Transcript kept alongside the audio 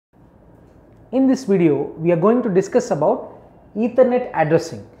In this video, we are going to discuss about Ethernet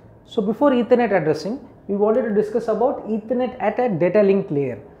addressing. So before Ethernet addressing, we wanted to discuss about Ethernet at a data link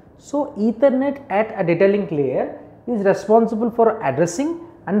layer. So Ethernet at a data link layer is responsible for addressing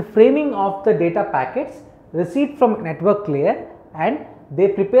and framing of the data packets received from network layer, and they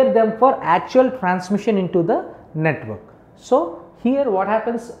prepare them for actual transmission into the network. So here what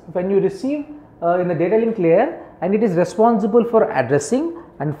happens when you receive in the data link layer, and it is responsible for addressing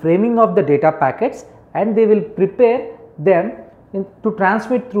and framing of the data packets, and they will prepare them to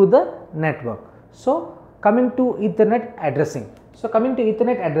transmit through the network. So coming to Ethernet addressing. So coming to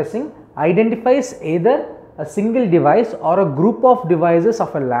Ethernet addressing identifies either a single device or a group of devices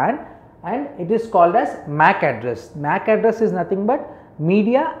of a LAN, and it is called as MAC address. MAC address is nothing but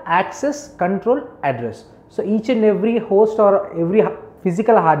media access control address. So each and every host or every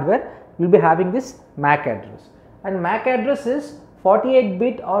physical hardware will be having this MAC address, and MAC address is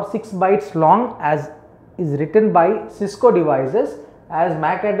 48-bit or 6 bytes long as is written by Cisco devices as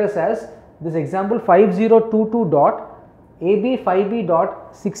MAC address as this example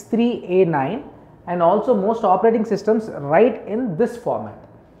 5022.ab5b.63a9, and also most operating systems write in this format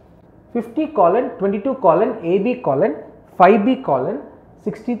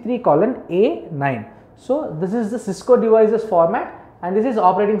 50:22:ab:5b:63:a9. So this is the Cisco devices format, and this is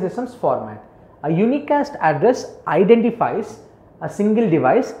operating systems format. A unicast address identifies a single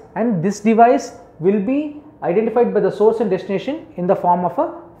device, and this device will be identified by the source and destination in the form of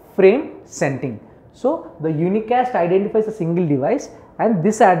a frame sending. So the unicast identifies a single device, and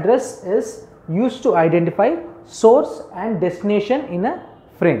this address is used to identify source and destination in a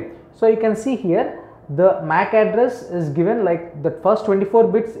frame. So you can see here the MAC address is given like the first 24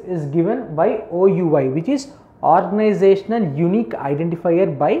 bits is given by OUI, which is organizational unique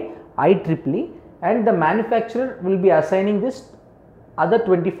identifier by IEEE, and the manufacturer will be assigning this other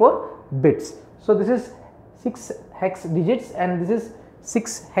 24 bits. So this is 6 hex digits and this is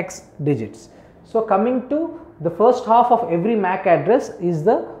 6 hex digits. So coming to the first half of every MAC address is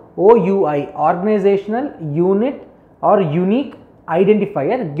the OUI, organizational unit or unique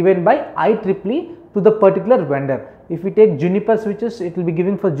identifier given by IEEE to the particular vendor. If we take Juniper switches, it will be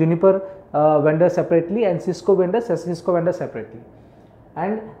giving for Juniper vendor separately, and Cisco vendor separately.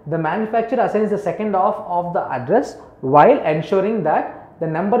 And the manufacturer assigns the second half of the address while ensuring that the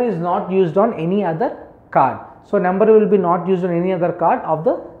number is not used on any other card. So number will be not used on any other card of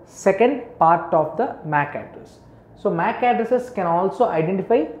the second part of the MAC address. So MAC addresses can also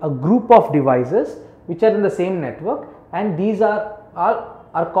identify a group of devices which are in the same network, and these are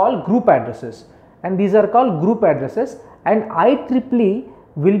called group addresses, and IEEE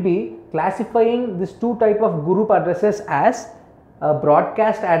will be classifying these two type of group addresses as a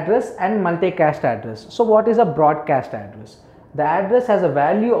broadcast address and multicast address. So what is a broadcast address? The address has a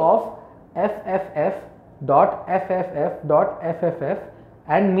value of FFF.FFF.FFF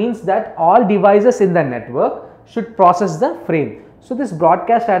and means that all devices in the network should process the frame. So this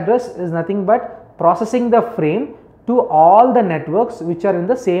broadcast address is nothing but processing the frame to all the networks which are in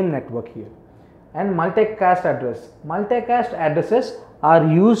the same network here. And multicast addresses are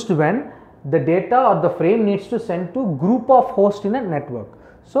used when the data or the frame needs to send to group of hosts in a network.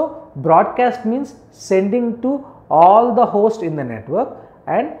 So broadcast means sending to all the hosts in the network,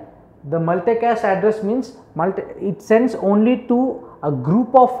 and the multicast address means it sends only to a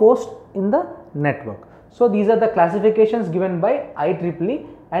group of hosts in the network. So these are the classifications given by IEEE,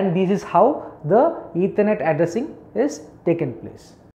 and this is how the Ethernet addressing is taken place.